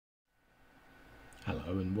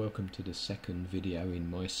Hello and welcome to the second video in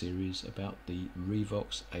my series about the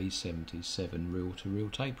ReVox A77 reel-to-reel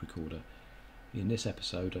tape recorder. In this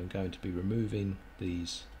episode I'm going to be removing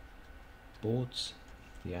these boards,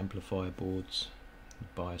 the amplifier boards, the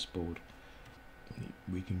bias board.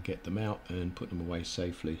 We can get them out and put them away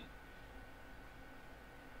safely,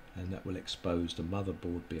 and that will expose the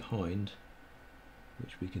motherboard behind,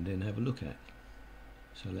 which we can then have a look at.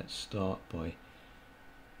 So let's start by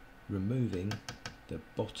removing the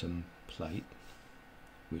bottom plate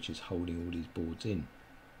which is holding all these boards in.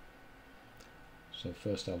 So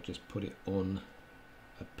first I'll just put it on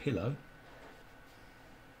a pillow.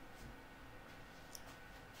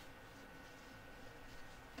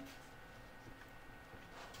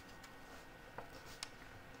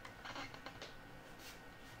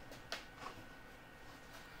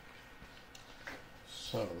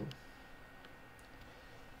 So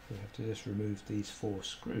we have to just remove these 4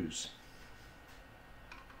 screws.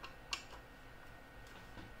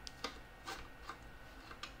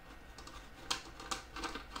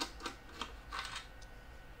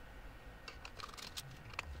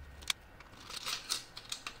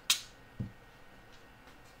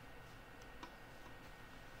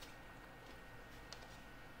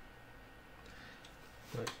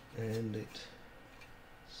 Right, and it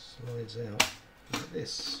slides out like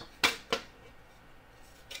this.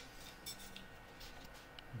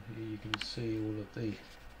 Here you can see all of the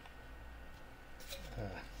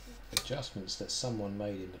adjustments that someone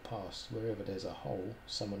made in the past. Wherever there's a hole,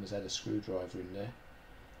 someone has had a screwdriver in there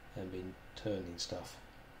and been turning stuff.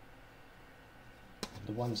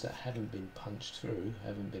 The ones that haven't been punched through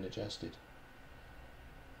haven't been adjusted.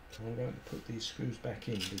 I'm going to put these screws back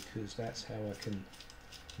in because that's how I can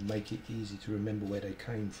make it easy to remember where they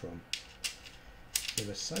came from. There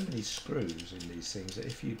are so many screws in these things that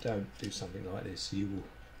if you don't do something like this, you will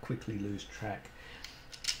quickly lose track,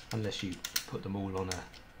 unless you put them all on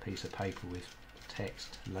a piece of paper with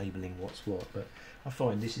text labelling what's what. But I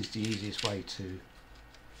find this is the easiest way to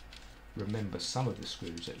remember some of the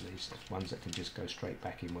screws, at least ones that can just go straight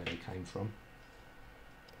back in where they came from.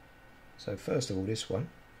 So first of all, this one.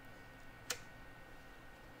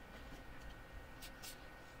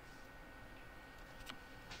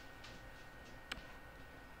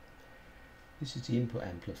 This is the input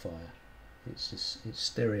amplifier. It's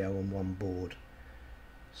stereo on one board,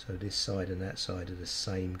 so this side and that side are the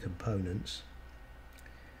same components.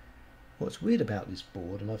 What's weird about this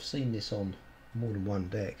board, and I've seen this on more than one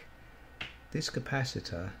deck, this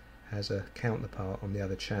capacitor has a counterpart on the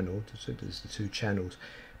other channel, so there's the 2 channels,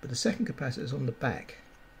 but the second capacitor is on the back.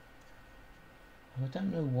 And I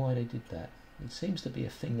don't know why they did that. It seems to be a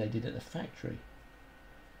thing they did at the factory.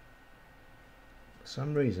 For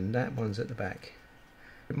some reason that one's at the back.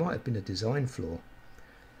 It might have been a design flaw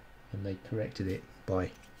and they corrected it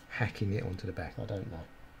by hacking it onto the back. I don't know.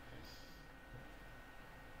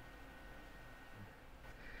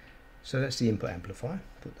 So that's the input amplifier.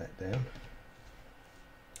 Put that down.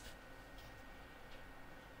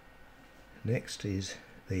 Next is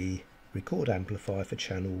the record amplifier for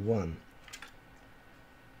channel 1.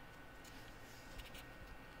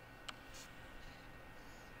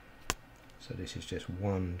 So this is just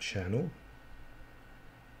one channel.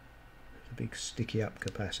 There's a big sticky up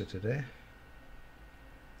capacitor there.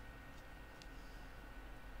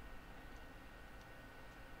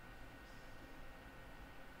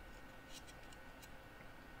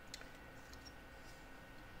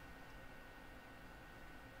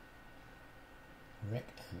 Rec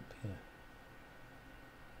amp here.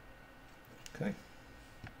 Okay.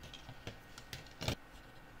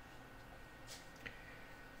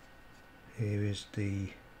 Here is the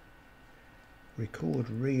record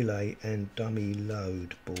relay and dummy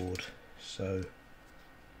load board. So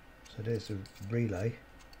there's the relay,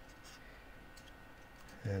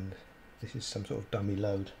 and this is some sort of dummy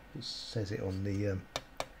load. It says it on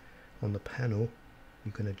the panel.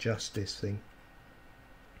 You can adjust this thing.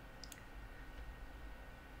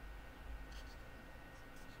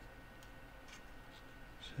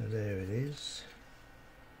 So there it is.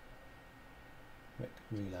 Rec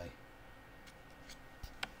relay.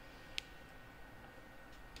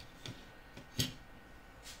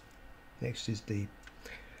 Next is the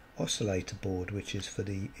oscillator board, which is for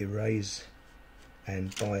the erase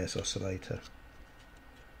and bias oscillator.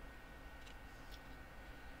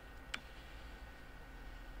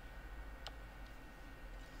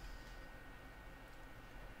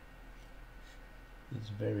 It's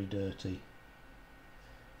very dirty.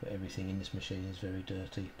 but everything in this machine is very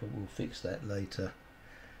dirty, but we'll fix that later.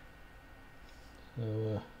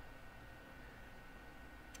 So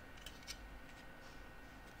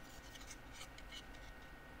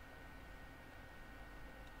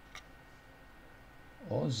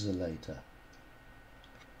oscillator.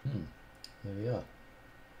 There we are.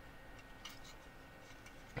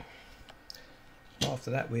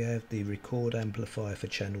 After that we have the record amplifier for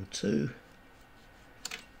channel 2,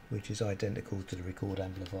 which is identical to the record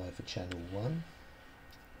amplifier for channel 1.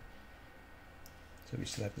 So we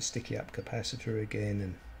still have the sticky up capacitor again,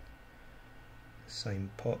 and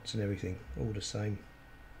same pots and everything, all the same.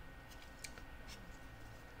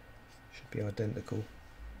 Should be identical.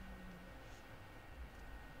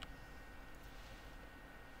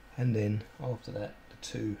 And then after that, the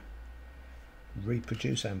 2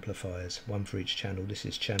 reproduce amplifiers, one for each channel. This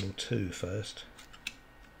is channel 2 first.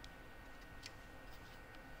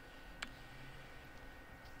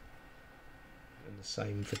 And the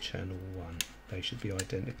same for channel 1. They should be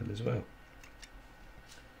identical as well.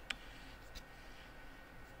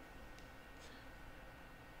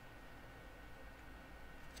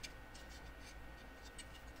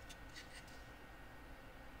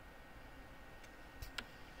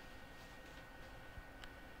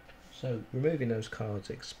 So removing those cards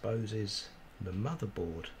exposes the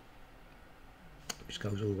motherboard, which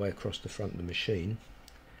goes all the way across the front of the machine,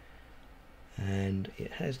 and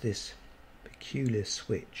it has this peculiar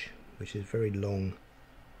switch, which is a very long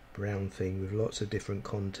brown thing with lots of different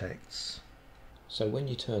contacts. So when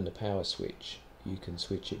you turn the power switch, you can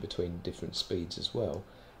switch it between different speeds as well,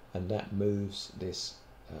 and that moves this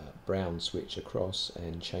brown switch across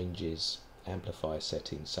and changes amplifier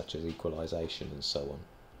settings such as equalization and so on.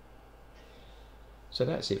 So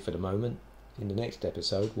that's it for the moment. In the next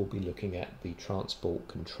episode we'll be looking at the transport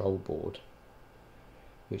control board,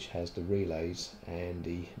 which has the relays and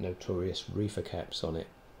the notorious reefer caps on it.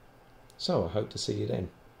 So I hope to see you then.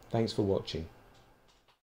 Thanks for watching.